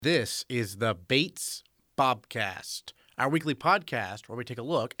This is the Bates Bobcast, our weekly podcast where we take a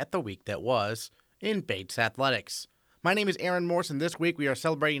look at the week that was in Bates athletics. My name is Aaron Morse, and this week we are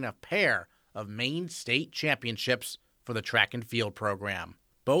celebrating a pair of Maine state championships for the track and field program.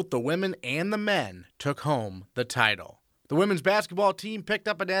 Both the women and the men took home the title. The women's basketball team picked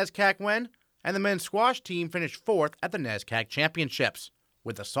up a NESCAC win, and the men's squash team finished fourth at the NESCAC Championships,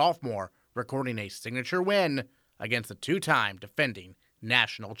 with the sophomore recording a signature win against the two-time defending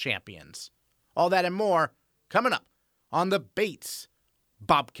national champions. All that and more coming up on the Bates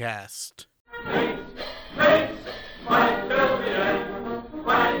Bobcast. Bates, fight till the end,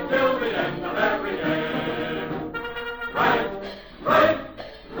 fight till the end of every game.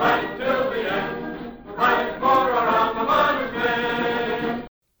 Right till the end, fight for our alma mater's name.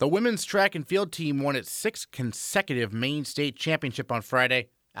 The women's track and field team won its sixth consecutive Maine state championship on Friday,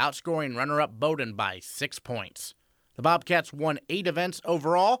 outscoring runner-up Bowdoin by 6 points. The Bobcats won 8 events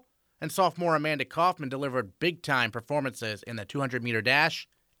overall, and sophomore Amanda Kaufman delivered big-time performances in the 200-meter dash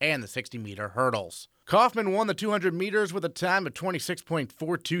and the 60-meter hurdles. Kaufman won the 200 meters with a time of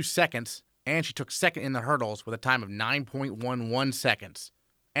 26.42 seconds, and she took second in the hurdles with a time of 9.11 seconds.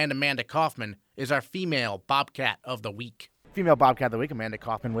 And Amanda Kaufman is our female Bobcat of the week. Female Bobcat of the week, Amanda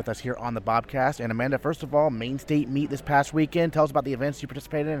Kaufman, with us here on the Bobcast. And Amanda, first of all, Maine State meet this past weekend. Tell us about the events you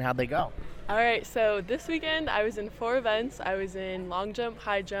participated in and how'd they go? All right, so this weekend I was in 4 events. I was in long jump,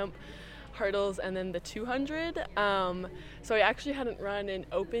 high jump, hurdles, and then the 200. So I actually hadn't run an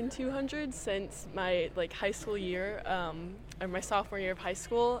open 200 since my high school year, or my sophomore year of high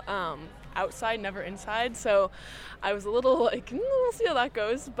school. Outside, never inside. So I was a little we'll see how that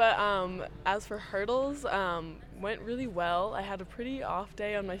goes. But as for hurdles, went really well. I had a pretty off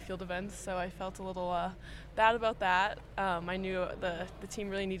day on my field events, so I felt a little bad about that. I knew the team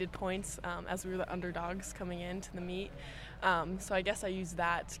really needed points as we were the underdogs coming into the meet. So I guess I used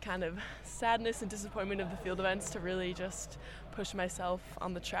that kind of sadness and disappointment of the field events to really just push myself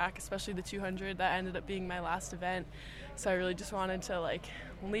on the track, especially the 200. That ended up being my last event. So I really just wanted to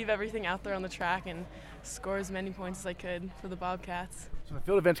leave everything out there on the track and score as many points as I could for the Bobcats. So the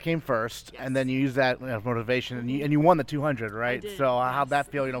field events came first, and then you used that as motivation, and you won the 200, right? I did, so yes. How'd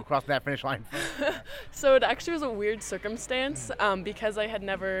that feel, crossing that finish line? So it actually was a weird circumstance because I had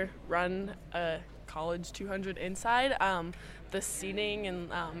never run a college 200 inside. The seating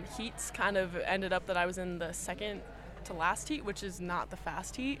and heats kind of ended up that I was in the second to last heat, which is not the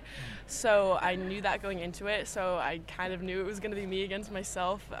fast heat. So I knew that going into it, so I kind of knew it was going to be me against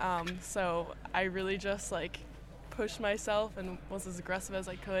myself. So I really just pushed myself and was as aggressive as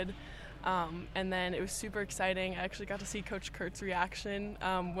I could. And then it was super exciting. I actually got to see Coach Kurt's reaction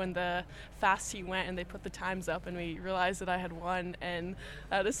when the fast heat went and they put the times up and we realized that I had won, and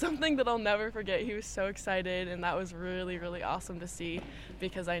that is something that I'll never forget. He was so excited, and that was really, really awesome to see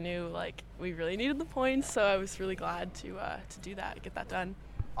because I knew we really needed the points, so I was really glad to do that, get that done.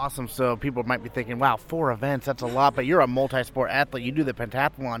 Awesome. So people might be thinking, wow, 4 events, that's a lot, but you're a multi-sport athlete. You do the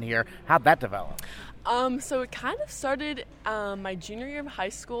pentathlon here. How'd that develop? So it kind of started my junior year of high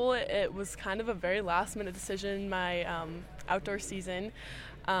school. It was kind of a very last-minute decision, my outdoor season.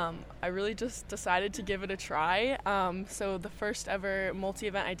 I really just decided to give it a try. So the first ever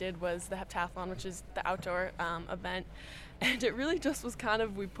multi-event I did was the heptathlon, which is the outdoor event. And it really just was kind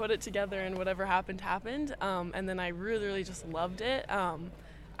of, we put it together and whatever happened, happened. And then I really, really just loved it.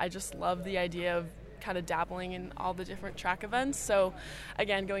 I just love the idea of kind of dabbling in all the different track events. So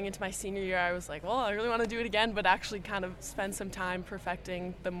again, going into my senior year, I was like, well, I really want to do it again, but actually kind of spend some time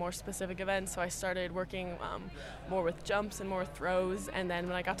perfecting the more specific events. So I started working more with jumps and more with throws. And then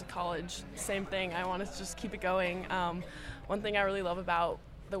when I got to college, same thing. I wanted to just keep it going. One thing I really love about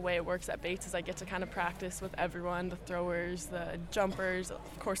the way it works at Bates is I get to kind of practice with everyone, the throwers, the jumpers,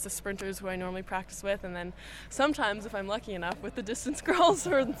 of course the sprinters who I normally practice with, and then sometimes if I'm lucky enough with the distance girls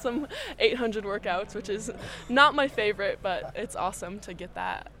or some 800 workouts, which is not my favorite, but it's awesome to get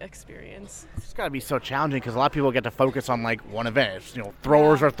that experience. It's got to be so challenging because a lot of people get to focus on one event. It's,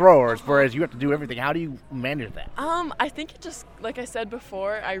 throwers are throwers, whereas you have to do everything. How do you manage that? I think it just, like I said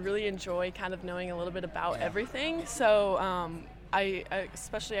before, I really enjoy kind of knowing a little bit about everything. So I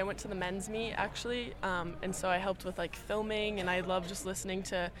went to the men's meet actually, and so I helped with filming, and I love just listening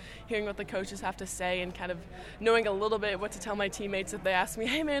to hearing what the coaches have to say and kind of knowing a little bit what to tell my teammates if they ask me,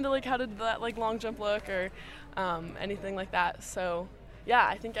 hey Amanda, how did that long jump look, or anything like that. So yeah,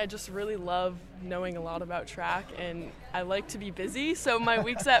 I think I just really love knowing a lot about track, and I like to be busy, so my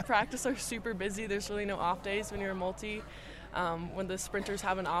weeks at practice are super busy. There's really no off days when you're a multi. when the sprinters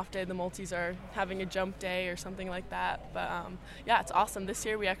have an off day, the multis are having a jump day or something like that. But yeah, it's awesome. This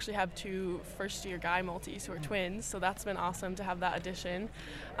year we actually have 2 first-year guy multis who are twins, so that's been awesome to have that addition.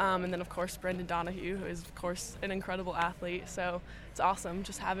 And then, of course, Brendan Donahue, who is, of course, an incredible athlete. So it's awesome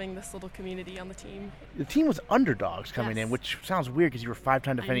just having this little community on the team. The team was underdogs coming in, which sounds weird because you were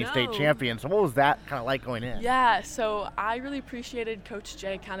 5-time defending state champion. So what was that kind of like going in? Yeah, so I really appreciated Coach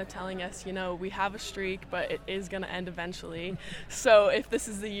Jay kind of telling us, we have a streak, but it is going to end eventually. So if this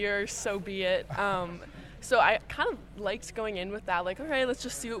is the year, so be it. So I kind of liked going in with that, like, okay, let's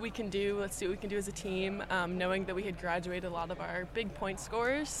just see what we can do. Let's see what we can do as a team, knowing that we had graduated a lot of our big point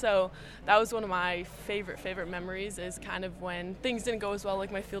scorers. So that was one of my favorite memories, is kind of when things didn't go as well,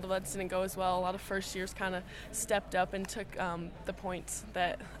 like my field events didn't go as well. A lot of first years kind of stepped up and took the points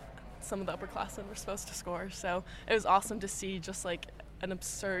that some of the upperclassmen were supposed to score. So it was awesome to see just like an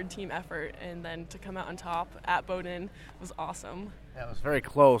absurd team effort, and then to come out on top at Bowdoin was awesome. That was very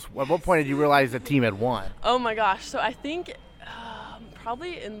close. At what point did you realize the team had won? Oh my gosh. So I think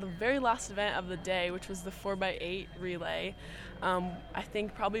probably in the very last event of the day, which was the 4x8 relay, I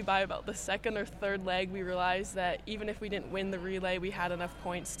think probably by about the second or third leg, we realized that even if we didn't win the relay, we had enough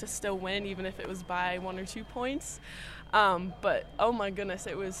points to still win, even if it was by 1 or 2 points. But oh my goodness,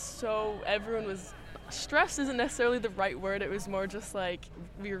 it was so, everyone was, stress isn't necessarily the right word. It was more just like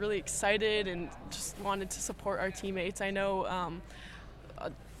we were really excited and just wanted to support our teammates. I know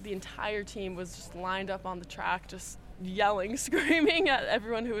the entire team was just lined up on the track, just yelling, screaming at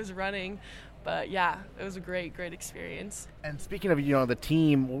everyone who was running. But yeah, it was a great experience. And speaking of, the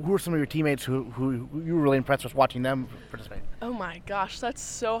team, who are some of your teammates who you were really impressed with watching them participate? Oh my gosh, that's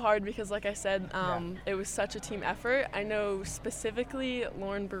so hard because, like I said, it was such a team effort. I know specifically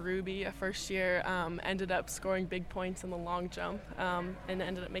Lauren Berube, a first year, ended up scoring big points in the long jump and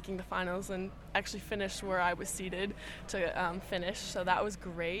ended up making the finals and actually finished where I was seated to finish. So that was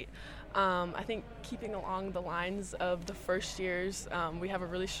great. I think keeping along the lines of the first years, we have a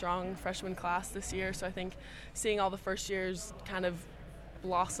really strong freshman class this year, so I think seeing all the first years kind of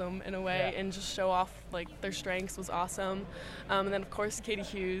blossom in a way and just show off like their strengths was awesome. And then of course Katie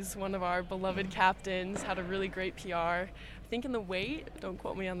Hughes, one of our beloved captains, had a really great PR. I think in the weight, don't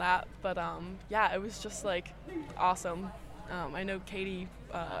quote me on that, but yeah, it was just like awesome. I know Katie,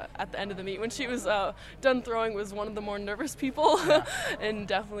 at the end of the meet, when she was done throwing, was one of the more nervous people and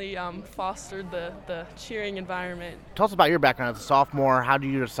definitely fostered the cheering environment. Tell us about your background as a sophomore. How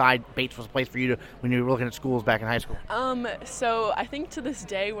did you decide Bates was a place for you when you were looking at schools back in high school? So I think to this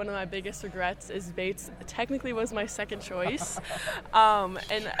day, one of my biggest regrets is Bates technically was my second choice.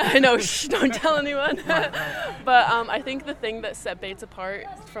 And I know, don't tell anyone. But I think the thing that set Bates apart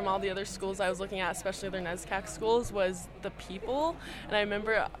from all the other schools I was looking at, especially other NESCAC schools, was the people. And I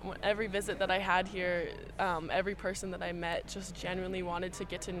remember every visit that I had here, every person that I met just genuinely wanted to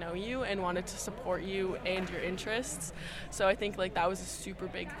get to know you and wanted to support you and your interests. So I think like that was a super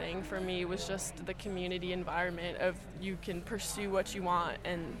big thing for me, was just the community environment of you can pursue what you want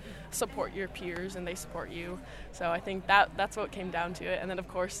and support your peers and they support you. So I think that's what came down to it. And then of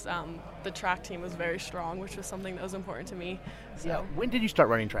course the track team was very strong, which was something that was important to me. So yeah. When did you start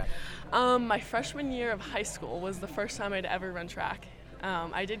running track? My freshman year of high school was the first time I'd ever run track.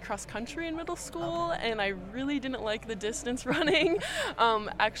 I did cross country in middle school, and I really didn't like the distance running.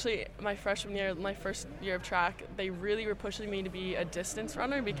 Actually, my freshman year, my first year of track, they really were pushing me to be a distance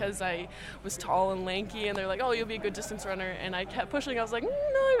runner because I was tall and lanky, and they're like, oh, you'll be a good distance runner. And I kept pushing. I was like, no,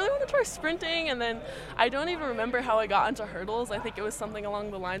 I really want to try sprinting. And then I don't even remember how I got into hurdles. I think it was something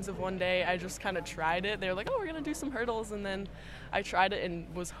along the lines of one day I just kind of tried it. They were like, oh, we're going to do some hurdles. And then I tried it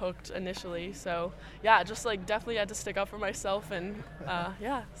and was hooked initially. So yeah, just like definitely had to stick up for myself, and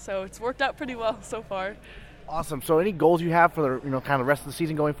yeah, so it's worked out pretty well so far. Awesome. So any goals you have for the kind of rest of the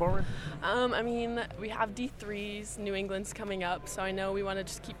season going forward? I mean, we have D3s, New England's coming up, so I know we want to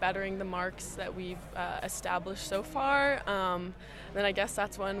just keep bettering the marks that we've established so far. Then I guess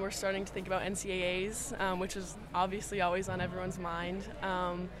that's when we're starting to think about NCAAs, which is obviously always on everyone's mind.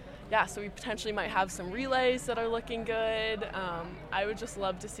 Yeah, so we potentially might have some relays that are looking good. I would just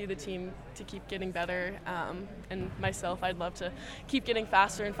love to see the team to keep getting better. And myself, I'd love to keep getting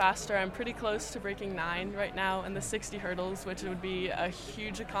faster and faster. I'm pretty close to breaking 9 right now in the 60 hurdles, which would be a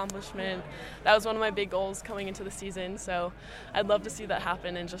huge accomplishment. That was one of my big goals coming into the season, so I'd love to see that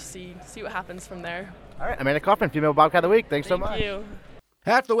happen and just see what happens from there. All right, Amanda Kaufman, Female Bobcat of the Week. Thanks so much. Thank you.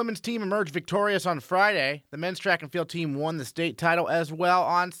 Half the women's team emerged victorious on Friday. The men's track and field team won the state title as well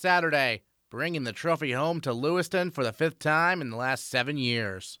on Saturday, bringing the trophy home to Lewiston for the 5th time in the last 7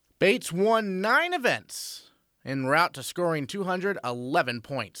 years. Bates won 9 events en route to scoring 211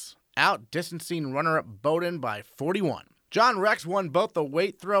 points, outdistancing runner-up Bowdoin by 41. John Rex won both the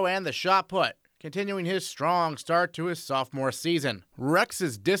weight throw and the shot put, continuing his strong start to his sophomore season.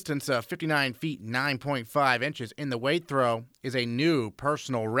 Rex's distance of 59 feet 9.5 inches in the weight throw is a new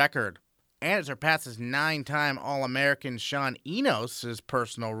personal record, and it surpasses 9-time All-American Sean Enos'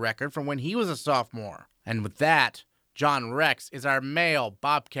 personal record from when he was a sophomore. And with that, John Rex is our male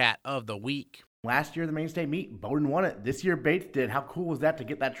Bobcat of the week. Last year, the Maine State meet, Bowden won it. This year, Bates did. How cool was that to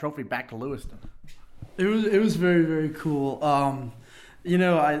get that trophy back to Lewiston? It was very, very cool. I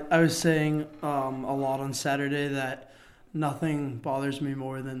was saying a lot on Saturday that nothing bothers me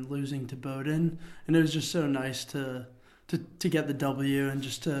more than losing to Bowden, and it was just so nice to get the W and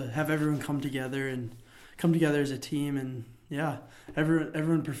just to have everyone come together as a team. And yeah,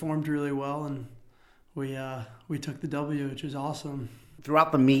 everyone performed really well, and we took the W, which was awesome.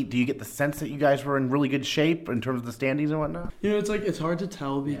 Throughout the meet, do you get the sense that you guys were in really good shape in terms of the standings and whatnot? It's hard to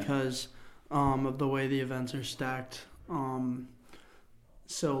tell because of the way the events are stacked.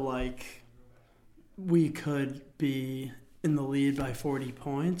 So we could be in the lead by 40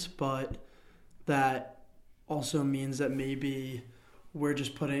 points, but that also means that maybe we're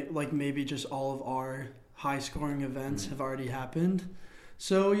just maybe just all of our high-scoring events have already happened.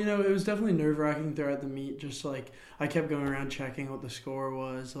 So, it was definitely nerve-wracking throughout the meet. Just, I kept going around checking what the score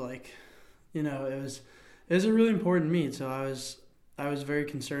was. It was a really important meet, so I was very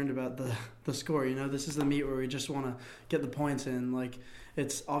concerned about the score. This is the meet where we just want to get the points in.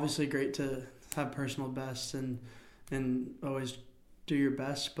 It's obviously great to have personal bests and always do your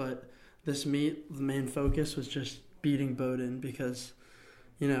best, but this meet, the main focus was just beating Bowden because,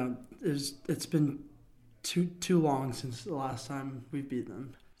 it's been too long since the last time we beat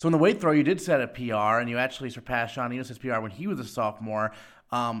them. So in the weight throw, you did set a PR, and you actually surpassed Sean Enos' PR when he was a sophomore.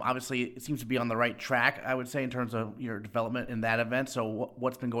 Obviously, it seems to be on the right track, I would say, in terms of your development in that event. So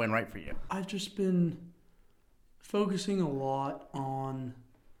what's been going right for you? I've just been focusing a lot on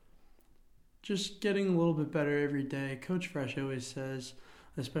just getting a little bit better every day. Coach Fresh always says,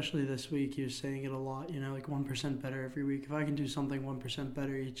 especially this week, he was saying it a lot, 1% better every week. If I can do something 1%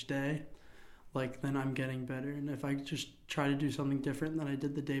 better each day, then I'm getting better. And if I just try to do something different than I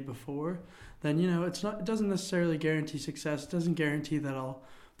did the day before, then, it doesn't necessarily guarantee success. It doesn't guarantee that I'll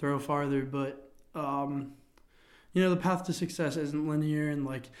throw farther, but, the path to success isn't linear. And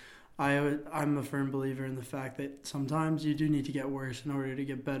I'm a firm believer in the fact that sometimes you do need to get worse in order to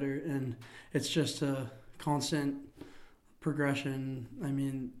get better. And it's just a constant progression. I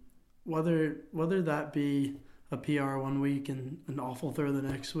mean, whether that be a PR one week and an awful throw the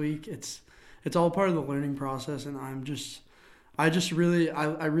next week, it's all part of the learning process, and I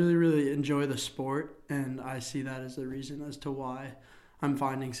really enjoy the sport, and I see that as the reason as to why I'm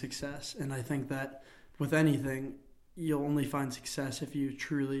finding success. And I think that with anything, you'll only find success if you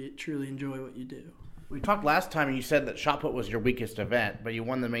truly, truly enjoy what you do. We talked last time, and you said that shot put was your weakest event, but you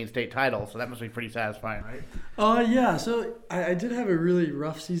won the Maine State title, so that must be pretty satisfying, right? Yeah. So I did have a really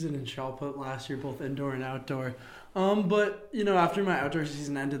rough season in shot put last year, both indoor and outdoor. But after my outdoor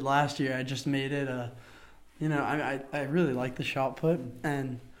season ended last year, I just made it I really like the shot put,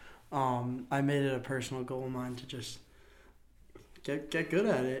 and I made it a personal goal of mine to just get good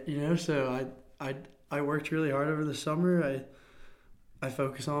at it. So I worked really hard over the summer. I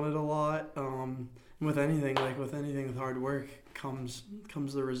focus on it a lot. With anything with hard work comes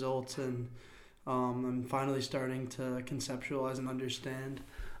the results, and I'm finally starting to conceptualize and understand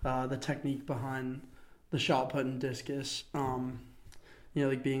the technique behind the shot put and discus.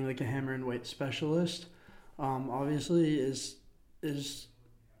 Being a hammer and weight specialist, obviously is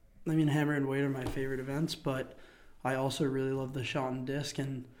hammer and weight are my favorite events, but I also really love the shot and disc,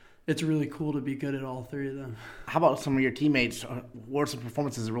 and it's really cool to be good at all three of them. How about some of your teammates? What are some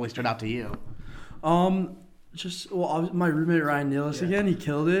performances that really stood out to you? My roommate Ryan Nealis again, he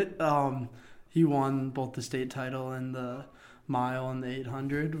killed it. He won both the state title and the mile and the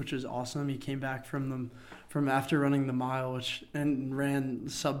 800, which is awesome. He came back from after running the mile, and ran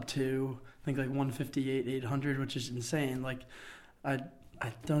sub 2, I think 158 800, which is insane. I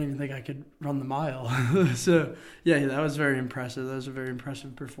don't even think I could run the mile. So yeah, that was very impressive. That was a very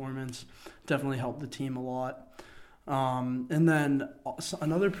impressive performance. Definitely helped the team a lot. And then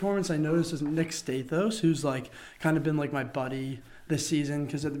another performance I noticed is Nick Stathos, who's kind of been my buddy this season,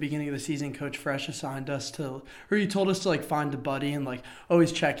 because at the beginning of the season, Coach Fresh assigned us he told us to find a buddy and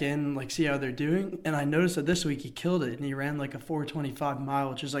always check in and see how they're doing. And I noticed that this week he killed it, and he ran a 4:25 mile,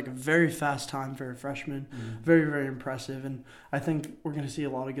 which is a very fast time for a freshman. Mm-hmm. Very, very impressive. And I think we're going to see a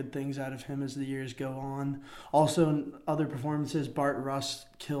lot of good things out of him as the years go on. Also, in other performances, Bart Russ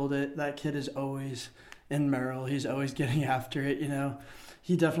killed it. That kid is always in Merrill. He's always getting after it,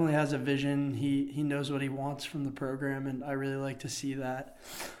 he definitely has a vision. He knows what he wants from the program, and I really like to see that.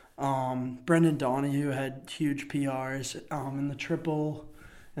 Brendan Donahue had huge PRs in the triple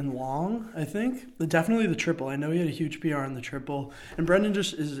and long, I think. Definitely the triple. I know he had a huge PR in the triple. And Brendan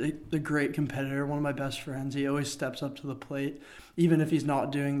just is a great competitor, one of my best friends. He always steps up to the plate, even if he's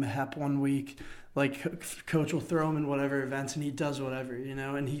not doing the HEP 1 week. Like, coach will throw him in whatever events, and he does whatever,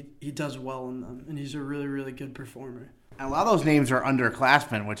 and he does well in them. And he's a really, really good performer. And a lot of those names are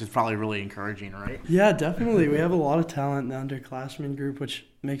underclassmen, which is probably really encouraging, right? Yeah, definitely. We have a lot of talent in the underclassmen group, which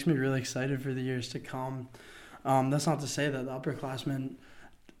makes me really excited for the years to come. That's not to say that the upperclassmen,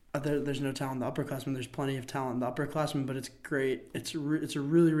 there's no talent in the upperclassmen. There's plenty of talent in the upperclassmen, but it's great. It's a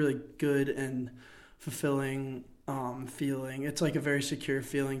really, really good and fulfilling feeling. It's like a very secure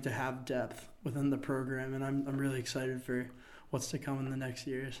feeling to have depth within the program, and I'm really excited for what's to come in the next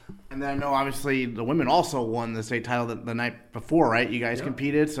years. And then I know obviously the women also won the state title the night before, right? You guys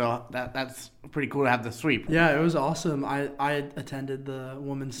competed, so that's pretty cool to have the sweep. Yeah, it was awesome. I attended the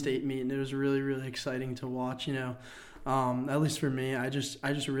women's state meet, and it was really, really exciting to watch, At least for me, I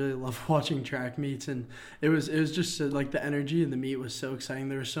just really love watching track meets, and it was just like the energy in the meet was so exciting.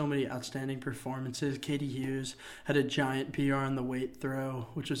 There were so many outstanding performances. Katie Hughes had a giant PR on the weight throw,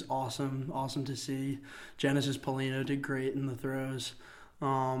 which was awesome to see. Genesis Polino did great in the throws.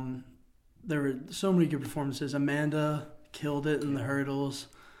 There were so many good performances. Amanda killed it in the hurdles.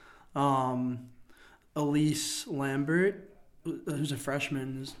 Elise Lambert, who's a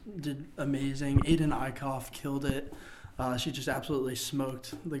freshman, did amazing. Aiden Eichhoff killed it. She just absolutely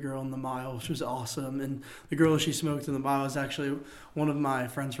smoked the girl in the mile, which was awesome. And the girl she smoked in the mile was actually one of my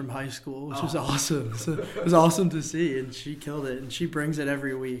friends from high school, which was awesome. So it was awesome to see, and she killed it, and she brings it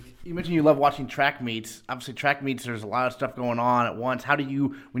every week. You mentioned you love watching track meets. Obviously, track meets, there's a lot of stuff going on at once. How do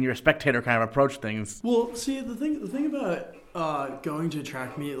you, when you're a spectator, kind of approach things? Well, see, the thing about going to a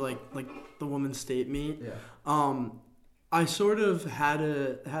track meet, like the women's state meet, I sort of had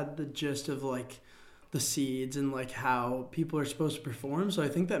the gist of like the seeds and like how people are supposed to perform. So I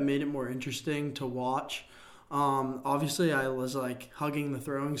think that made it more interesting to watch. Obviously, I was like hugging the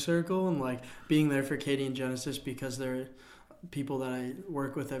throwing circle and like being there for Katie and Genesis because they're people that I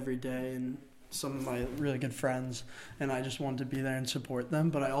work with every day and some of my really good friends, and I just wanted to be there and support them.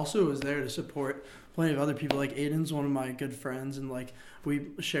 But I also was there to support plenty of other people. Like Aiden's one of my good friends, and like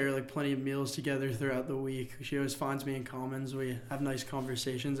we share like plenty of meals together throughout the week. She always finds me in commons. We have nice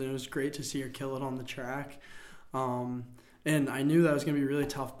conversations, and it was great to see her kill it on the track. And I knew that was going to be a really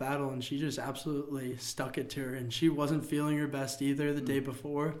tough battle, and she just absolutely stuck it to her. And she wasn't feeling her best either the day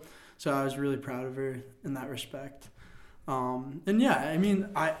before, so I was really proud of her in that respect. And yeah, I mean,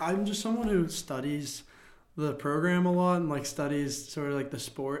 I'm just someone who studies the program a lot and like studies sort of like the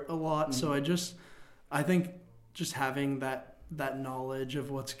sport a lot. Mm-hmm. So I think just having that knowledge of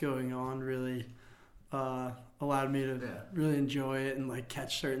what's going on really allowed me to really enjoy it and like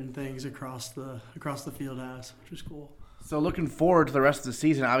catch certain things across the field house, which was cool. So looking forward to the rest of the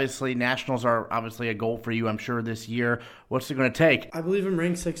season, obviously nationals are obviously a goal for you, I'm sure, this year. What's it going to take? I believe I'm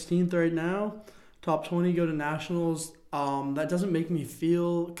ranked 16th right now. Top 20 go to nationals. That doesn't make me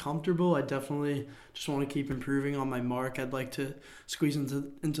feel comfortable. I definitely just want to keep improving on my mark. I'd like to squeeze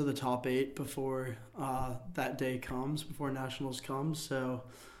into the top 8 before that day comes, before nationals comes. So,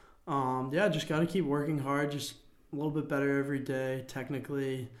 just got to keep working hard, just a little bit better every day,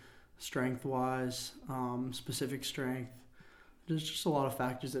 technically, strength-wise, specific strength. There's just a lot of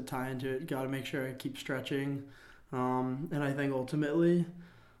factors that tie into it. Got to make sure I keep stretching. And I think ultimately,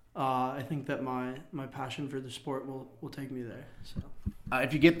 I think that my passion for the sport will take me there. So,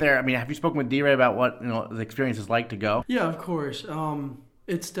 if you get there, I mean, have you spoken with D-Ray about what the experience is like to go? Yeah, of course.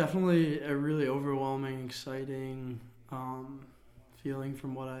 It's definitely a really overwhelming, exciting feeling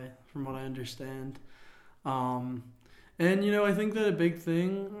from what I understand. And I think that a big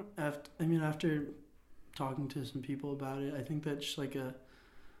thing after talking to some people about it, I think that's just like a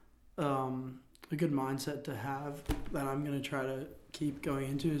good mindset to have that I'm going to try to keep going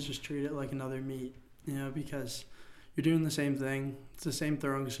into is just treat it like another meet, because you're doing the same thing. It's the same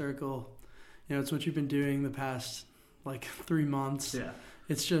throwing circle. It's what you've been doing the past like 3 months. Yeah.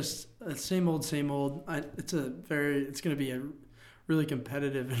 It's just same old. It's going to be a really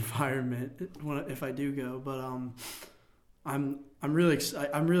competitive environment if I do go, but I'm really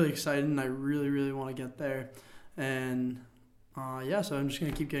excited, and I really, really want to get there. And so I'm just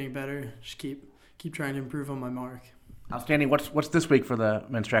going to keep getting better. Just keep trying to improve on my mark. Outstanding. What's this week for the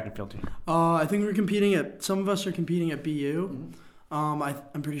men's track and field team? I think some of us are competing at BU. Mm-hmm.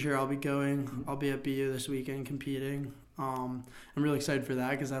 I'm pretty sure I'll be going. Mm-hmm. I'll be at BU this weekend competing. I'm really excited for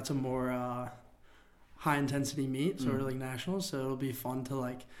that because that's a more high intensity meet, sort of like nationals. So it'll be fun to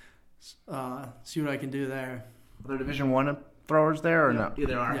like see what I can do there. Are there Division I throwers there or no? Yeah,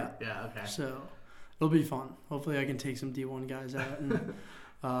 there are. Yeah. Okay. So it'll be fun. Hopefully I can take some D1 guys out. And,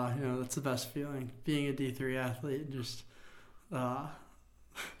 that's the best feeling, being a D3 athlete and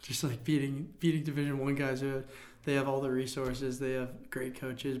just like beating Division I guys who they have all the resources, they have great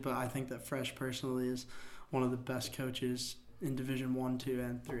coaches. But I think that Fresh personally is one of the best coaches in Division 1, 2,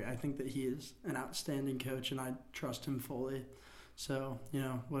 and 3. I think that he is an outstanding coach, and I trust him fully. So,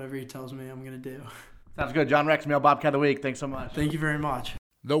 whatever he tells me, I'm going to do. Sounds good. John Rex, Male Bobcat of the Week. Thanks so much. Thank you very much.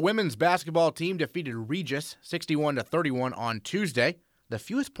 The women's basketball team defeated Regis 61-31 on Tuesday, the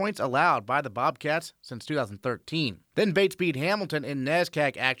fewest points allowed by the Bobcats since 2013. Then Bates beat Hamilton in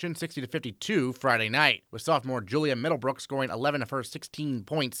NESCAC action 60-52 Friday night, with sophomore Julia Middlebrook scoring 11 of her 16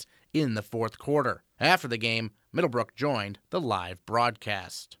 points in the fourth quarter. After the game, Middlebrook joined the live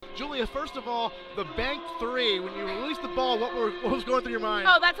broadcast. Julia, first of all, the banked three, when you released the ball, what was going through your mind?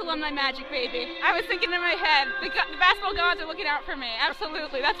 Oh, that's alumni magic, baby. I was thinking in my head, the basketball gods are looking out for me.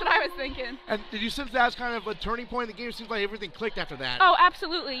 Absolutely, that's what I was thinking. And did you sense that as kind of a turning point in the game? It seems like everything clicked after that. Oh,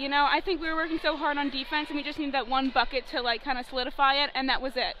 absolutely. I think we were working so hard on defense, and we just needed that one bucket to kind of solidify it, and that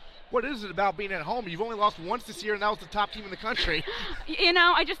was it. What is it about being at home? You've only lost once this year, and that was the top team in the country.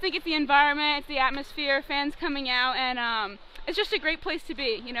 I just think it's the environment, it's the atmosphere, fans coming out, and it's just a great place to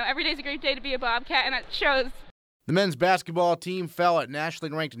be. Every day's a great day to be a Bobcat, and it shows. The men's basketball team fell at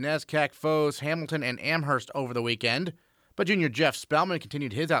nationally ranked NESCAC foes Hamilton and Amherst over the weekend, but junior Jeff Spellman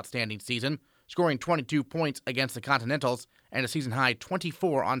continued his outstanding season, scoring 22 points against the Continentals and a season-high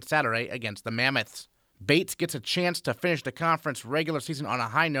 24 on Saturday against the Mammoths. Bates gets a chance to finish the conference regular season on a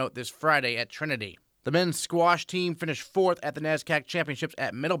high note this Friday at Trinity. The men's squash team finished fourth at the NESCAC Championships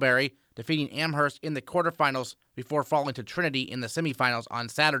at Middlebury, defeating Amherst in the quarterfinals before falling to Trinity in the semifinals on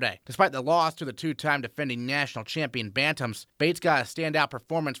Saturday. Despite the loss to the two-time defending national champion Bantams, Bates got a standout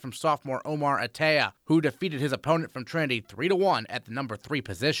performance from sophomore Omar Attia, who defeated his opponent from Trinity 3-1 at the number 3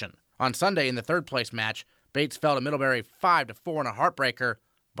 position. On Sunday in the third-place match, Bates fell to Middlebury 5-4 in a heartbreaker,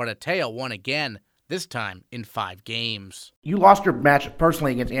 but Attia won again, this time in 5 games. You lost your match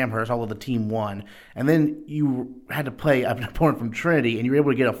personally against Amherst, although the team won, and then you had to play an opponent from Trinity, and you were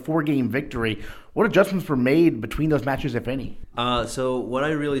able to get a 4-game victory. What adjustments were made between those matches, if any? So what I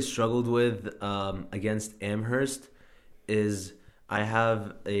really struggled with against Amherst is I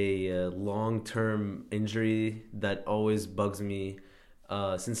have a long-term injury that always bugs me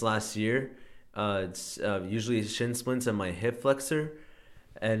since last year. It's usually shin splints and my hip flexor,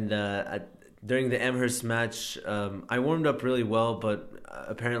 and during the Amherst match, I warmed up really well, but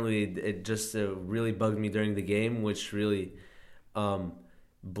apparently it just really bugged me during the game, which really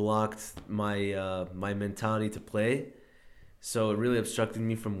blocked my my mentality to play. So it really obstructed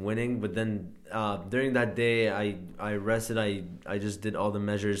me from winning. But then during that day, I rested. I just did all the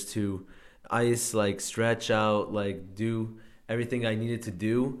measures to ice, stretch out, do everything I needed to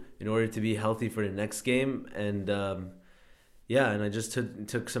do in order to be healthy for the next game. And and I just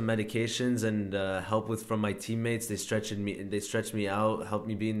took some medications and help from my teammates. They stretched me out, helped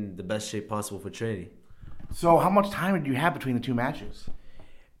me be in the best shape possible for Trinity. So how much time did you have between the two matches?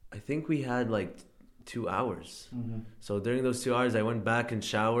 I think we had 2 hours. Mm-hmm. So during those 2 hours, I went back and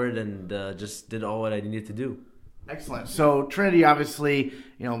showered and just did all what I needed to do. Excellent. So Trinity, obviously,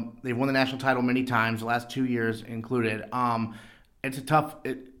 they've won the national title many times, the last 2 years included. It's a tough.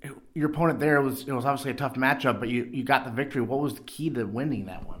 Your opponent there was obviously a tough matchup, but you got the victory. What was the key to winning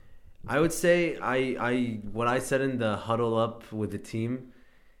that one? I would say what I said in the huddle up with the team.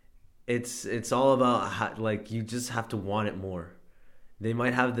 It's all about you just have to want it more. They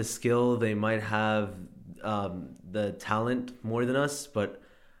might have the skill, they might have the talent more than us, but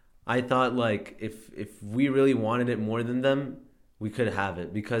I thought if we really wanted it more than them, we could have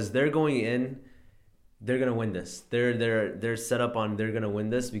it, because they're going in. They're gonna win this. They're set up on they're gonna win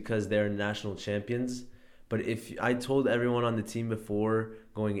this because they're national champions. But if I told everyone on the team before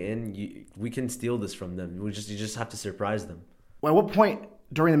going in, we can steal this from them. You just have to surprise them. Well, at what point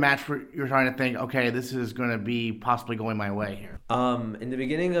during the match were you trying to think, okay, this is going to be possibly going my way here? In the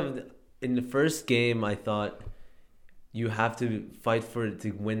beginning in the first game, I thought you have to fight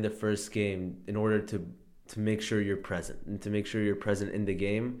to win the first game in order to make sure you're present and to make sure you're present in the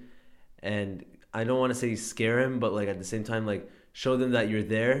game. And I don't want to say scare him, but at the same time, show them that you're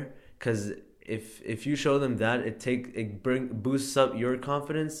there. Because if you show them that, it boosts up your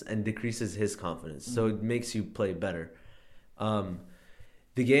confidence and decreases his confidence. Mm-hmm. So it makes you play better.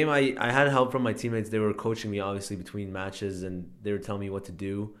 The game, I had help from my teammates. They were coaching me obviously between matches, and they were telling me what to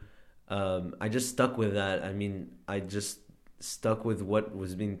do. I just stuck with that. I mean, I just stuck with what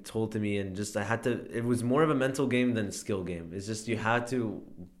was being told to me, and just it was more of a mental game than a skill game. It's just you had to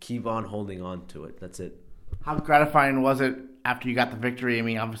keep on holding on to it. That's it. How gratifying was it after you got the victory? I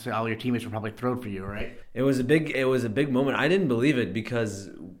mean, obviously all your teammates were probably thrilled for you, right? It was a big moment. I didn't believe it because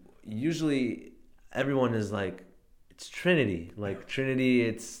usually everyone is like, it's Trinity. Like Trinity,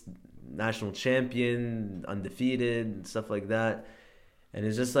 it's national champion, undefeated, and stuff like that. And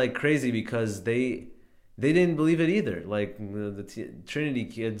it's just like crazy because they didn't believe it either. Like the Trinity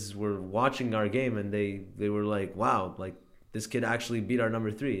kids were watching our game and they were like, wow, like this kid actually beat our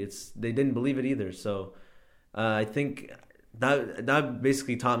number 3. They didn't believe it either. So I think that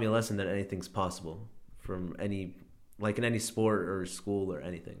basically taught me a lesson that anything's possible from in any sport or school or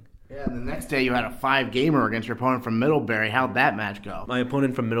anything. Yeah, and the next day you had a 5-gamer against your opponent from Middlebury. How'd that match go? My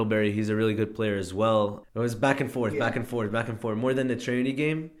opponent from Middlebury, he's a really good player as well. It was back and forth. More than the Trinity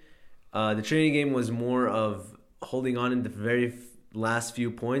game. The Trinity game was more of holding on in the very last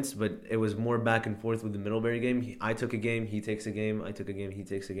few points, but it was more back and forth with the Middlebury game. I took a game, he takes a game. I took a game, he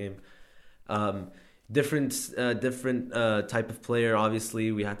takes a game. Different type of player.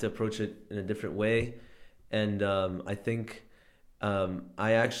 Obviously, we had to approach it in a different way, and I think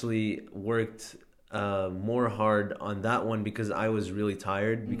I actually worked more hard on that one because I was really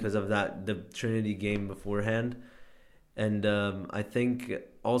tired because of the Trinity game beforehand, and I think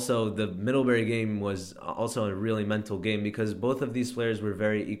also the Middlebury game was also a really mental game because both of these players were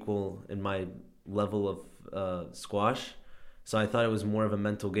very equal in my level of squash. So I thought it was more of a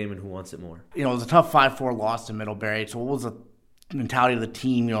mental game and who wants it more. You know, it was a tough 5-4 loss to Middlebury. So what was the mentality of the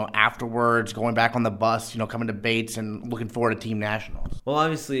team, you know, afterwards, going back on the bus, you know, coming to Bates and looking forward to team nationals? Well,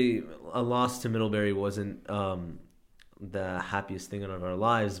 obviously, a loss to Middlebury wasn't the happiest thing in our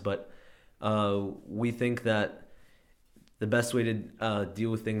lives, but we think that the best way to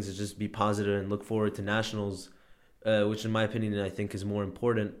deal with things is just be positive and look forward to nationals, which in my opinion, I think is more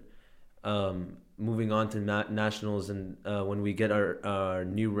important. Moving on to nationals, and when we get our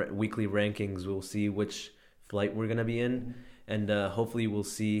new weekly rankings, we'll see which flight we're going to be in, and hopefully we'll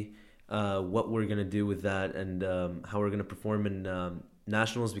see what we're going to do with that and how we're going to perform in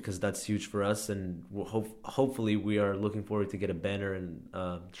nationals, because that's huge for us, and hopefully we are looking forward to get a banner and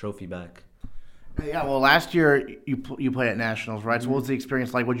trophy back. Yeah, well, last year you played at nationals, right? So what was the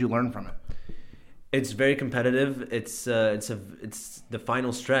experience like? What did you learn from it? It's very competitive. It's the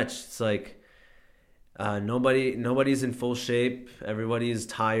final stretch. It's like nobody's in full shape. Everybody's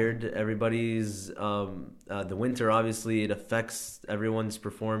tired. Everybody's the winter, obviously it affects everyone's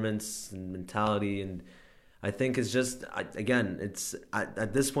performance and mentality, and I think it's just it's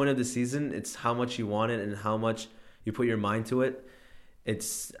at this point of the season, it's how much you want it and how much you put your mind to it.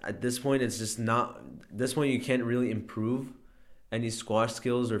 It's at this point, it's just not. This point, you can't really improve any squash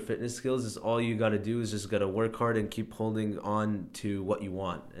skills or fitness skills. It's all you got to do is just got to work hard and keep holding on to what you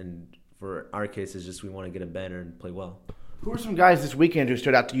want. And for our case, it's just we want to get a banner and play well. Who were some guys this weekend who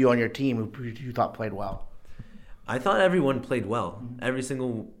stood out to you on your team who you thought played well? I thought everyone played well. Every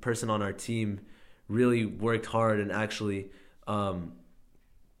single person on our team really worked hard and actually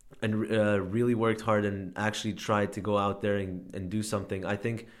really worked hard and actually tried to go out there and do something. I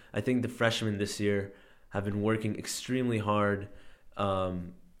think the freshmen this year have been working extremely hard.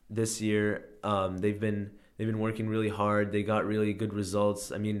 This year, they've been working really hard. They got really good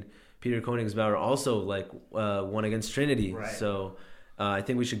results. I mean, Peter Koenigsbauer also won against Trinity, right. So I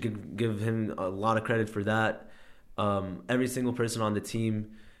think we should give him a lot of credit for that. Every single person on the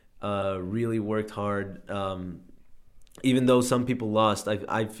team really worked hard. Even though some people lost,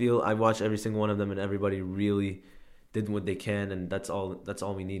 I feel I watched every single one of them, and everybody really did what they can, and that's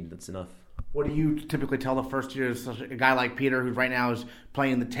all we need. That's enough. What do you typically tell the first years, a guy like Peter, who right now is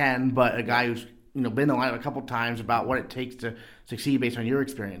playing the 10, but a guy who's been in the lineup a couple times, about what it takes to succeed based on your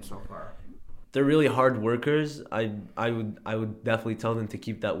experience so far? They're really hard workers. I would definitely tell them to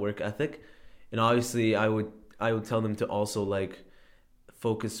keep that work ethic, and obviously I would tell them to also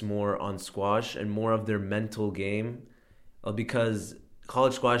focus more on squash and more of their mental game. Because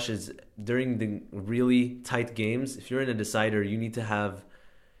college squash is, during the really tight games, if you're in a decider, you need to have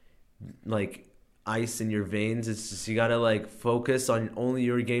ice in your veins. It's just you gotta focus on only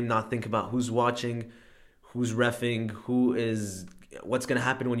your game, not think about who's watching, who's reffing, what's gonna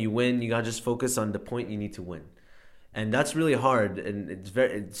happen when you win. You gotta just focus on the point you need to win, and that's really hard, and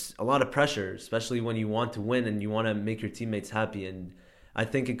it's a lot of pressure, especially when you want to win and you want to make your teammates happy. And I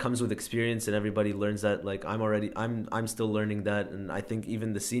think it comes with experience, and everybody learns that. I'm still learning that, and I think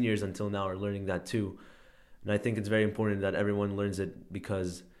even the seniors until now are learning that too. And I think it's very important that everyone learns it,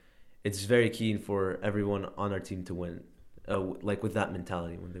 because it's very key for everyone on our team to win, with that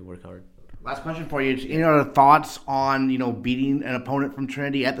mentality when they work hard. Last question for you. Any other thoughts on, beating an opponent from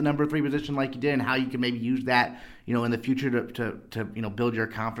Trinity at the number 3 position like you did, and how you can maybe use that, in the future to build your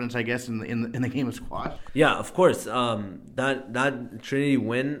confidence, I guess, in the game of squash? Yeah, of course. That Trinity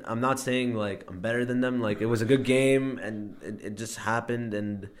win, I'm not saying like I'm better than them. Like, it was a good game, and it just happened,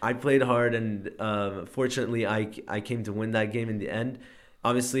 and I played hard, and fortunately I came to win that game in the end.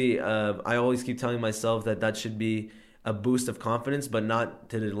 Obviously, I always keep telling myself that should be a boost of confidence, but not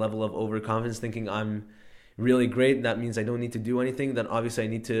to the level of overconfidence, thinking I'm really great. That means I don't need to do anything. Then obviously I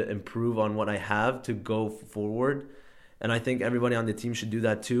need to improve on what I have to go forward. And I think everybody on the team should do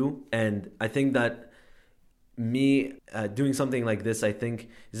that too. And I think that me doing something like this, I think,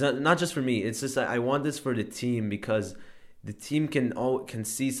 is not just for me. It's just that I want this for the team, because the team can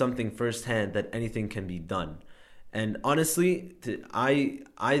see something firsthand, that anything can be done. And honestly, I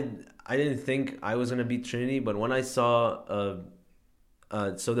didn't think I was going to beat Trinity, but when I saw,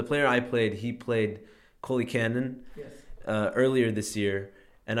 so the player I played, he played Kaelyn Kaufman earlier this year,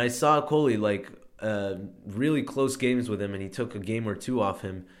 and I saw Kaelyn really close games with him, and he took a game or two off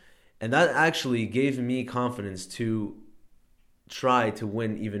him, and that actually gave me confidence to try to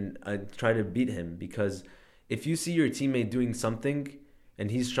win, even try to beat him, because if you see your teammate doing something and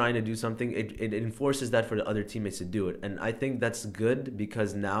he's trying to do something, it enforces that for the other teammates to do it. And I think that's good,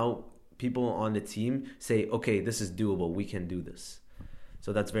 because now people on the team say, okay, this is doable. We can do this.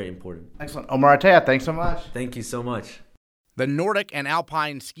 So that's very important. Excellent. Omar Attia, thanks so much. Thank you so much. The Nordic and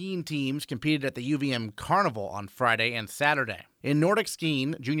Alpine Skiing teams competed at the UVM Carnival on Friday and Saturday. In Nordic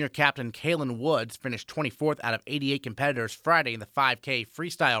skiing, junior captain Kaelyn Woods finished 24th out of 88 competitors Friday in the 5K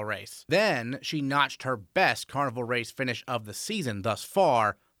freestyle race. Then she notched her best carnival race finish of the season thus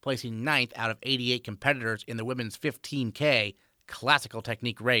far, placing 9th out of 88 competitors in the women's 15K classical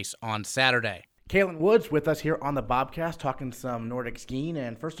technique race on Saturday. Kaelyn Woods with us here on the Bobcast, talking some Nordic skiing.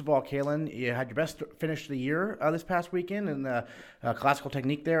 And first of all, Kaelyn, you had your best finish of the year this past weekend in the classical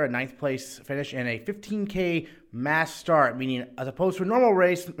technique there, a 9th place finish and a 15K mass start, meaning as opposed to a normal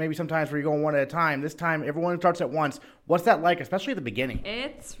race, maybe sometimes where you're going one at a time, this time everyone starts at once. What's that like, especially at the beginning?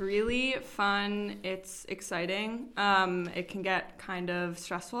 It's really fun. It's exciting. It can get kind of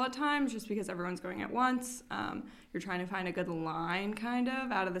stressful at times just because everyone's going at once. You're trying to find a good line kind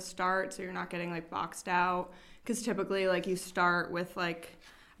of out of the start, so you're not getting boxed out, because typically you start with a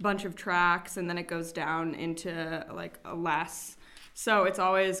bunch of tracks and then it goes down into a less. So it's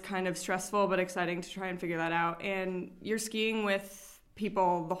always kind of stressful but exciting to try and figure that out. And you're skiing with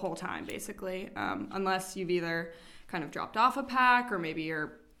people the whole time basically, unless you've either kind of dropped off a pack or maybe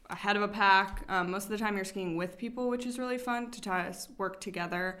you're ahead of a pack. Most of the time you're skiing with people, which is really fun to try to work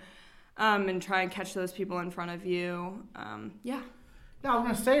together and try and catch those people in front of you. Yeah, I was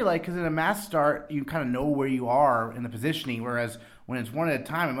going to say, because in a mass start, you kind of know where you are in the positioning, whereas when it's one at a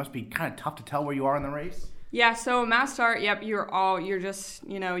time, it must be kind of tough to tell where you are in the race. Yeah, so mass start, yep, you're just,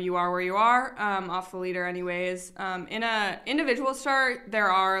 you are where you are, off the leader anyways. In a individual start, there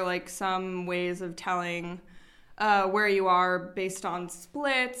are some ways of telling where you are based on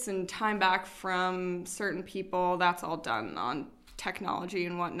splits and time back from certain people. That's all done on technology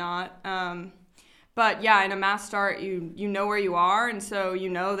and whatnot. But yeah, in a mass start, you know where you are, and so you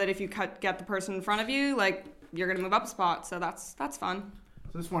know that if you get the person in front of you, you're gonna move up a spot. So that's fun.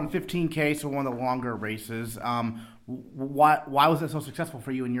 So this one, 15K, so one of the longer races. Why was it so successful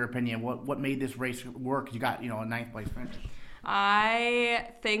for you, in your opinion? What made this race work? You got a 9th place finish. I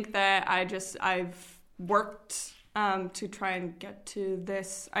think that I've worked to try and get to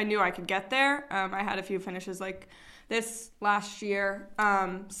this. I knew I could get there. I had a few finishes like this last year.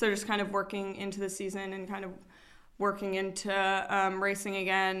 So just kind of working into the season and kind of working into racing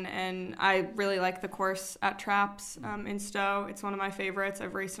again. And I really like the course at Traps in Stowe. It's one of my favorites.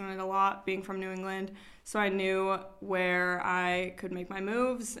 I've raced on it a lot, being from New England. So I knew where I could make my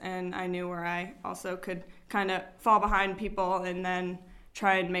moves, and I knew where I also could kind of fall behind people and then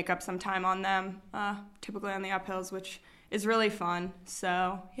try and make up some time on them, typically on the uphills, which is really fun.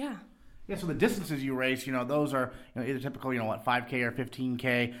 So, yeah. Yeah, so the distances you race, those are either typical, 5K or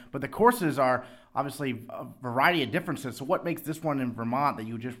 15K, but the courses are obviously a variety of differences. So what makes this one in Vermont that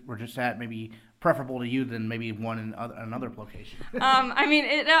you were just at maybe preferable to you than maybe one in another location? I mean,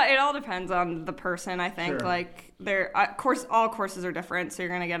 it all depends on the person, I think. Sure. All courses are different, so you're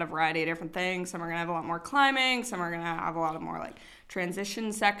going to get a variety of different things. Some are going to have a lot more climbing, some are going to have a lot of more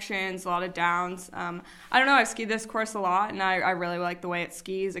transition sections, a lot of downs. I don't know, I've skied this course a lot, and I really like the way it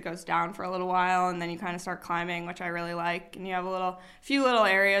skis. It goes down for a little while, and then you kind of start climbing, which I really like. And you have a few little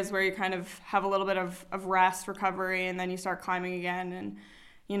areas where you kind of have a little bit of rest, recovery, and then you start climbing again. And,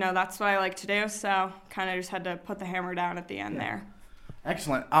 that's what I like to do, so kind of just had to put the hammer down at the end there.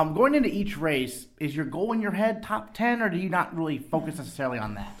 Excellent. Going into each race, is your goal in your head top 10, or do you not really focus necessarily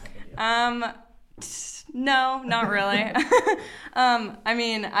on that? No, not really. I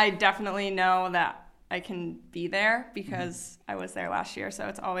mean, I definitely know that I can be there because I was there last year, so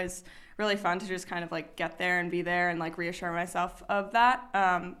it's always really fun to just kind of like get there and be there and like reassure myself of that.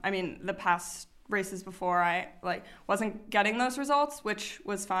 I mean, the past races before I like wasn't getting those results, which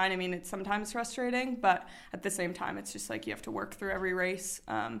was fine. I mean, it's sometimes frustrating, but at the same time, it's just like you have to work through every race.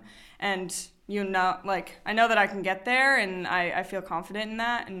 And I know that I can get there, and I feel confident in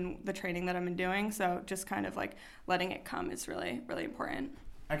that and the training that I've been doing. So just kind of like letting it come is really, really important.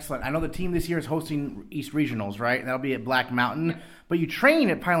 Excellent. I know the team this year is hosting East Regionals, right? That'll be at Black Mountain, but you train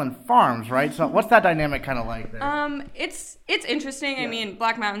at Pineland Farms, right? So what's that dynamic kind of like there? It's interesting. Yeah. I mean,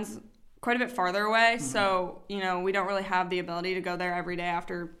 Black Mountain's quite a bit farther away, so we don't really have the ability to go there every day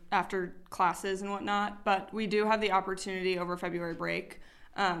after classes and whatnot. But we do have the opportunity over February break,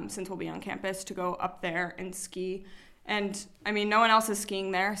 since we'll be on campus, to go up there and ski. And I mean, no one else is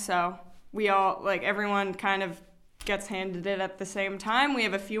skiing there, so we all everyone kind of gets handed it at the same time. We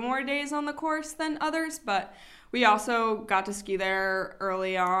have a few more days on the course than others, but we also got to ski there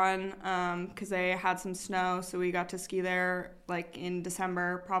early on because they had some snow, so we got to ski there like in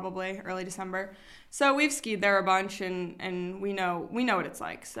December, probably early December. So we've skied there a bunch, and we know what it's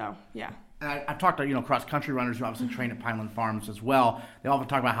like. So yeah. And I've talked to cross country runners who obviously train at Pineland Farms as well. They often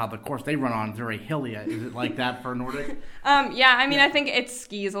talk about how the course they run on is very hilly. Is it like that for Nordic? Yeah. I mean, I think it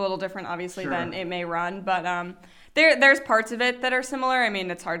skis a little different, obviously, than it may run, but there's parts of it that are similar. I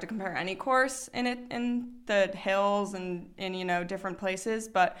mean, it's hard to compare any course in the hills and in different places,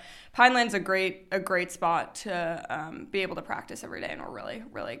 but Pineland's a great spot to be able to practice every day, and we're really,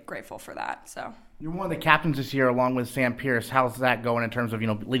 really grateful for that. So you're one of the captains this year, along with Sam Pierce. How's that going in terms of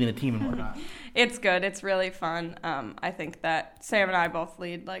leading the team and whatnot? It's good. It's really fun. I think that Sam and I both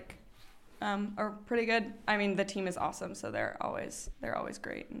lead are pretty good. I mean, the team is awesome, so they're always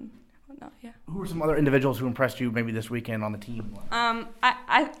great and whatnot. Yeah. Who are some other individuals who impressed you maybe this weekend on the team?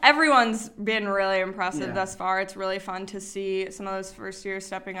 Everyone's been really impressive thus far. It's really fun to see some of those first years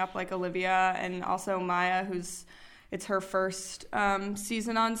stepping up, like Olivia, and also Maya, it's her first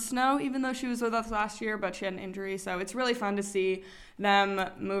season on snow, even though she was with us last year, but she had an injury. So it's really fun to see them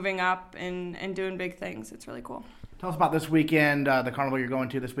moving up and doing big things. It's really cool. Tell us about this weekend, the carnival you're going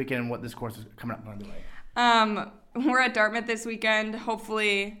to this weekend, and what this course is coming up going to be like. We're at Dartmouth this weekend,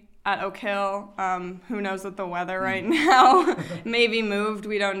 hopefully at Oak Hill. Who knows with the weather right now? Maybe moved,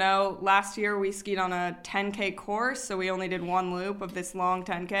 we don't know. Last year we skied on a 10K course, so we only did one loop of this long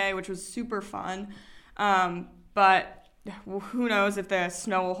 10K, which was super fun. But who knows if the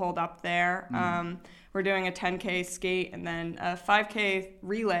snow will hold up there. We're doing a 10K skate and then a 5K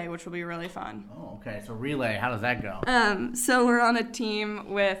relay, which will be really fun. Oh, okay. So relay, how does that go? So we're on a team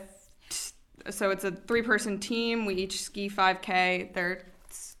so it's a 3-person team. We each ski 5K. They're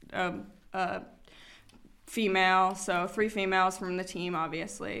female, so 3 females from the team,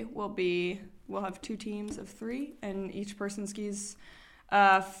 obviously. We'll have 2 teams of 3, and each person skis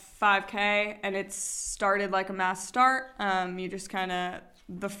 5K, and it's started like a mass start. You just kind of,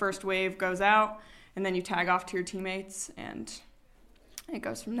 the first wave goes out, and then you tag off to your teammates, and it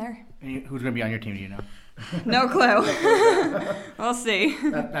goes from there. And who's going to be on your team, do you know? No clue. We'll see.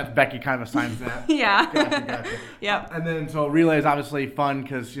 That's Becky kind of assigns that. Yeah. Gotcha. Yep. And then, so relay is obviously fun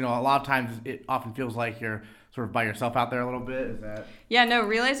because, a lot of times it often feels like you're sort of by yourself out there a little bit. Is that? Yeah, no,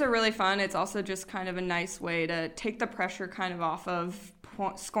 relays are really fun. It's also just kind of a nice way to take the pressure kind of off of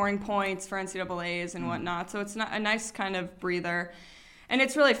scoring points for NCAAs and whatnot. So it's not a nice kind of breather. And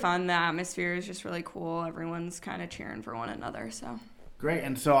it's really fun. The atmosphere is just really cool. Everyone's kind of cheering for one another, so. Great.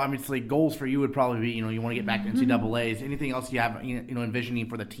 And so, obviously, goals for you would probably be, you want to get back to NCAAs. Anything else you have, envisioning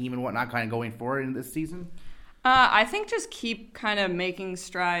for the team and whatnot kind of going forward in this season? I think just keep kind of making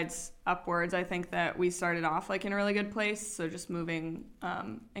strides upwards. I think that we started off in a really good place. So just moving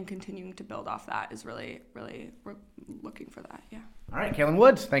and continuing to build off that is really, really looking for that. Yeah. All right. Kaelyn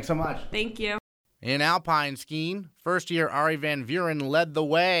Woods, thanks so much. Thank you. In Alpine Skiing, first-year Arie Van Vuuren led the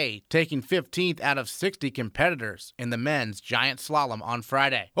way, taking 15th out of 60 competitors in the men's giant slalom on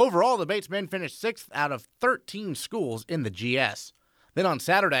Friday. Overall, the Bates men finished 6th out of 13 schools in the GS. Then on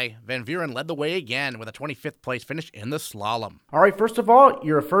Saturday, Van Vuuren led the way again with a 25th place finish in the slalom. All right, first of all,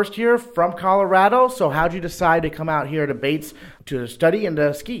 you're a first-year from Colorado, so how'd you decide to come out here to Bates to study and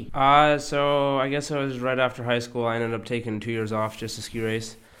to ski? So I guess it was right after high school. I ended up taking 2 years off just to ski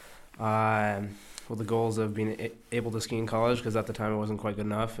race. With the goals of being able to ski in college, because at the time it wasn't quite good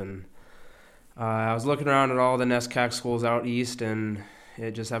enough. And I was looking around at all the NESCAC schools out east, and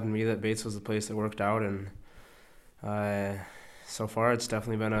it just happened to be that Bates was the place that worked out. And So far, it's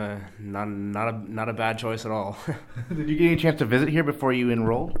definitely been not a bad choice at all. Did you get any chance to visit here before you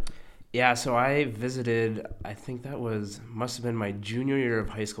enrolled? Yeah, so I visited, I think that must have been my junior year of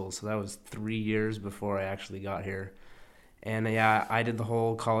high school, so that was 3 years before I actually got here. And yeah, I did the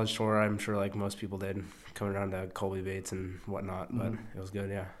whole college tour, I'm sure like most people did, coming around to Colby Bates and whatnot, but it was good,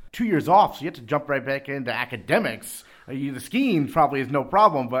 yeah. 2 years off, so you have to jump right back into academics. The skiing probably is no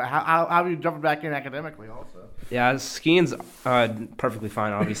problem, but how are you jumping back in academically also? Yeah, skiing's perfectly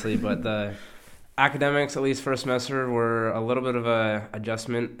fine, obviously, but the academics, at least first semester, were a little bit of a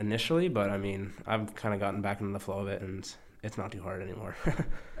adjustment initially, but I mean, I've kind of gotten back into the flow of it, and it's not too hard anymore.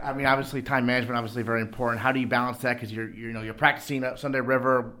 I mean, obviously, time management obviously very important. How do you balance that? Because you're practicing at Sunday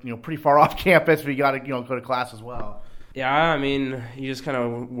River, pretty far off campus, but you got to go to class as well. Yeah, I mean, you just kind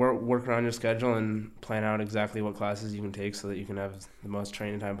of work around your schedule and plan out exactly what classes you can take so that you can have the most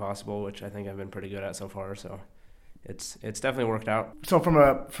training time possible, which I think I've been pretty good at so far. So it's definitely worked out. So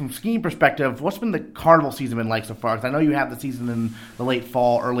from skiing perspective, what's been the carnival season been like so far? Because I know you have the season in the late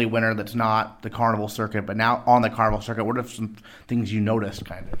fall, early winter that's not the carnival circuit, but now on the carnival circuit, what are some things you noticed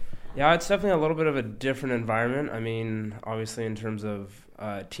kind of? Yeah, it's definitely a little bit of a different environment. I mean, obviously in terms of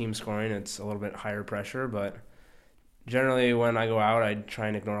team scoring, it's a little bit higher pressure, but generally when I go out, I try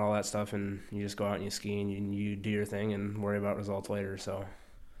and ignore all that stuff, and you just go out and you ski and you do your thing and worry about results later. So,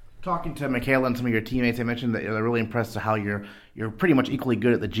 talking to Michaela and some of your teammates, they mentioned that they're really impressed with how you're pretty much equally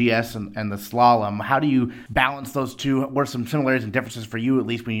good at the GS and the slalom. How do you balance those two? What are some similarities and differences for you, at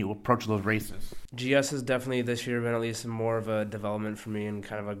least when you approach those races? GS has definitely this year been at least more of a development for me and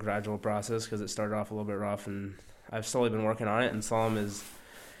kind of a gradual process because it started off a little bit rough, and I've slowly been working on it. And slalom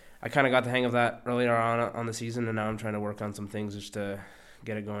I kind of got the hang of that earlier on the season, and now I'm trying to work on some things just to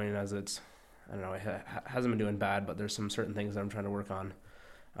get it going as it hasn't been doing bad, but there's some certain things that I'm trying to work on.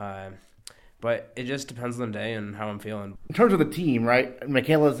 But it just depends on the day and how I'm feeling. In terms of the team, right?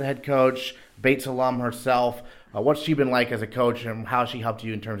 Michaela's the head coach, Bates alum herself. What's she been like as a coach, and how has she helped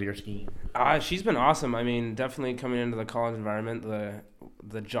you in terms of your skiing? She's been awesome. I mean, definitely coming into the college environment,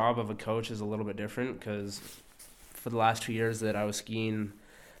 the job of a coach is a little bit different because for the last 2 years that I was skiing,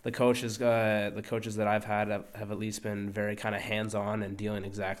 the coaches that I've had have at least been very kind of hands-on and dealing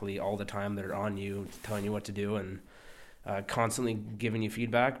exactly all the time. They're on you, telling you what to do, and constantly giving you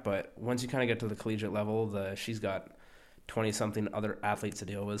feedback. But once you kind of get to the collegiate level, she's got 20-something other athletes to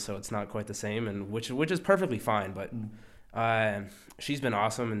deal with, so it's not quite the same, and which is perfectly fine. But she's been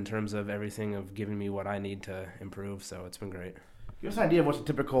awesome in terms of everything, of giving me what I need to improve, so it's been great. Give us an idea of what's a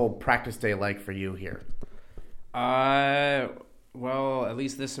typical practice day like for you here. Well, at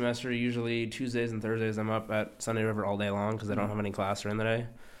least this semester, usually Tuesdays and Thursdays, I'm up at Sunday River all day long because I don't have any class during the day.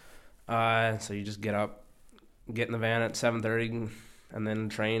 So you just get up, get in the van at 7:30, and then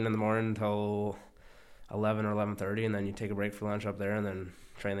train in the morning until 11 or 11:30, and then you take a break for lunch up there, and then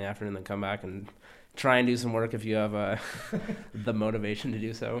train in the afternoon, then come back and try and do some work if you have the motivation to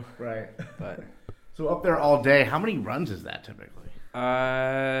do so. Right. But so up there all day, how many runs is that typically?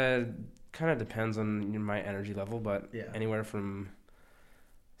 Kind of depends on my energy level, but anywhere from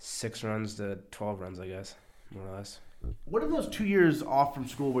 6 runs to 12 runs, I guess, more or less. What do those 2 years off from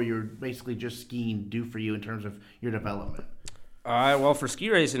school where you're basically just skiing do for you in terms of your development? Well, for ski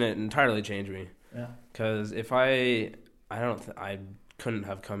racing, it entirely changed me. Yeah. Because if I couldn't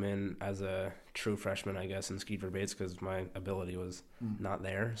have come in as a true freshman, I guess, and skied for Bates because my ability was not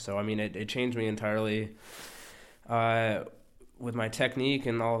there. So, I mean, it changed me entirely. With my technique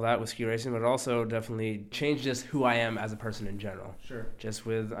and all of that with ski racing, but it also definitely changed just who I am as a person in general. Sure. Just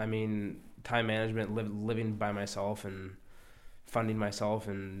with, I mean, time management, living by myself and funding myself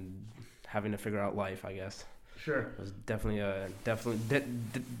and having to figure out life, I guess. Sure. It was definitely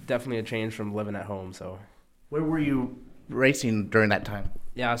a change from living at home. So. Where were you racing during that time?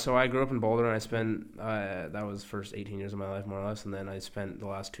 Yeah, so I grew up in Boulder, and I spent that was first 18 years of my life, more or less, and then I spent the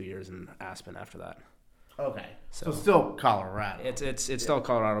last 2 years in Aspen after that. Okay, so still Colorado. It's still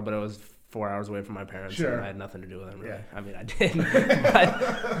Colorado, but it was 4 hours away from my parents. Sure. And I had nothing to do with them, really. Yeah. I mean, I did,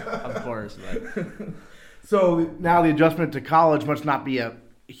 but of course. But. So now the adjustment to college must not be a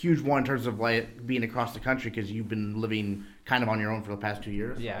huge one in terms of like being across the country because you've been living kind of on your own for the past 2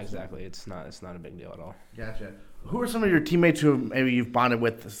 years. Yeah, exactly. It's not a big deal at all. Gotcha. Who are some of your teammates who maybe you've bonded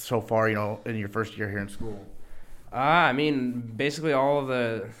with so far, in your first year here in school? I mean, basically all of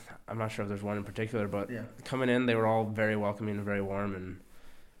the. I'm not sure if there's one in particular, but coming in, they were all very welcoming and very warm, and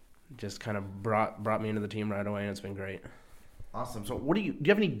just kind of brought me into the team right away, and it's been great. Awesome. So, do you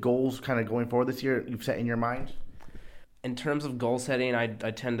have any goals kind of going forward this year you've set in your mind? In terms of goal setting, I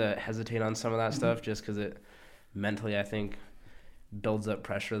tend to hesitate on some of that stuff just because it mentally, I think, builds up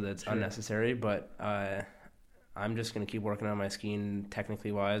pressure that's unnecessary. But I'm just going to keep working on my skiing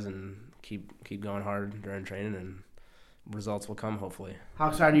technically wise and keep going hard during training, and results will come hopefully. How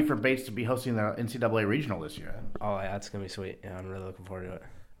excited are you for Bates to be hosting the NCAA regional this year? Oh, yeah, it's going to be sweet. Yeah, I'm really looking forward to it.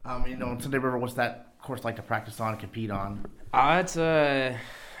 In Sunday River, what's that course like to practice on and compete on? It's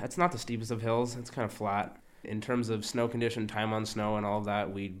not the steepest of hills. It's kind of flat. In terms of snow condition, time on snow, and all of that,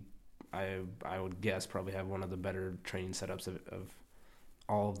 I would guess probably have one of the better training setups of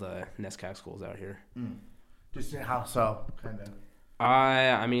all of the NESCAC schools out here. Just how so, kind of?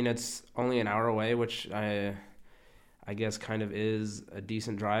 I mean, it's only an hour away, which I guess kind of is a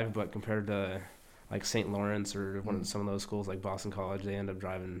decent drive, but compared to like St. Lawrence or some of those schools like Boston College, they end up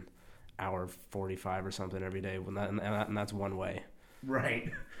driving hour 45 or something every day, and that's one way.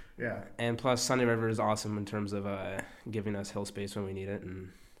 Right. Yeah. And plus, Sunday River is awesome in terms of giving us hill space when we need it,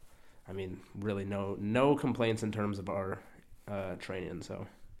 and I mean, really no complaints in terms of our training. So.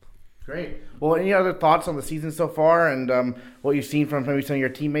 Great. Well, any other thoughts on the season so far, and what you've seen from maybe some of your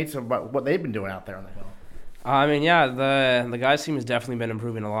teammates about what they've been doing out there on the hill? I mean, yeah, the guys' team has definitely been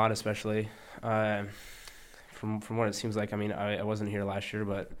improving a lot, especially from what it seems like. I mean, I wasn't here last year,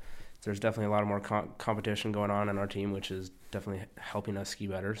 but there's definitely a lot of more competition going on in our team, which is definitely helping us ski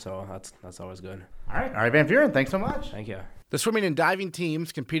better. So that's always good. All right, Arie Van Vuuren, thanks so much. Thank you. The swimming and diving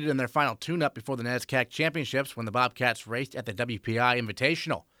teams competed in their final tune-up before the NESCAC Championships when the Bobcats raced at the WPI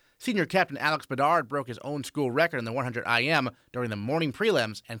Invitational. Senior captain Alex Bedard broke his own school record in the 100 IM during the morning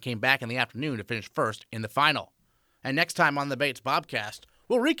prelims and came back in the afternoon to finish first in the final. And next time on the Bates Bobcast,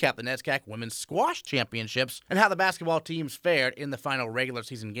 we'll recap the NESCAC Women's Squash Championships and how the basketball teams fared in the final regular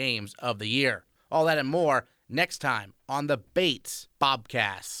season games of the year. All that and more next time on the Bates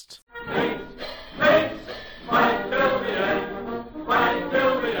Bobcast. Bates, my children.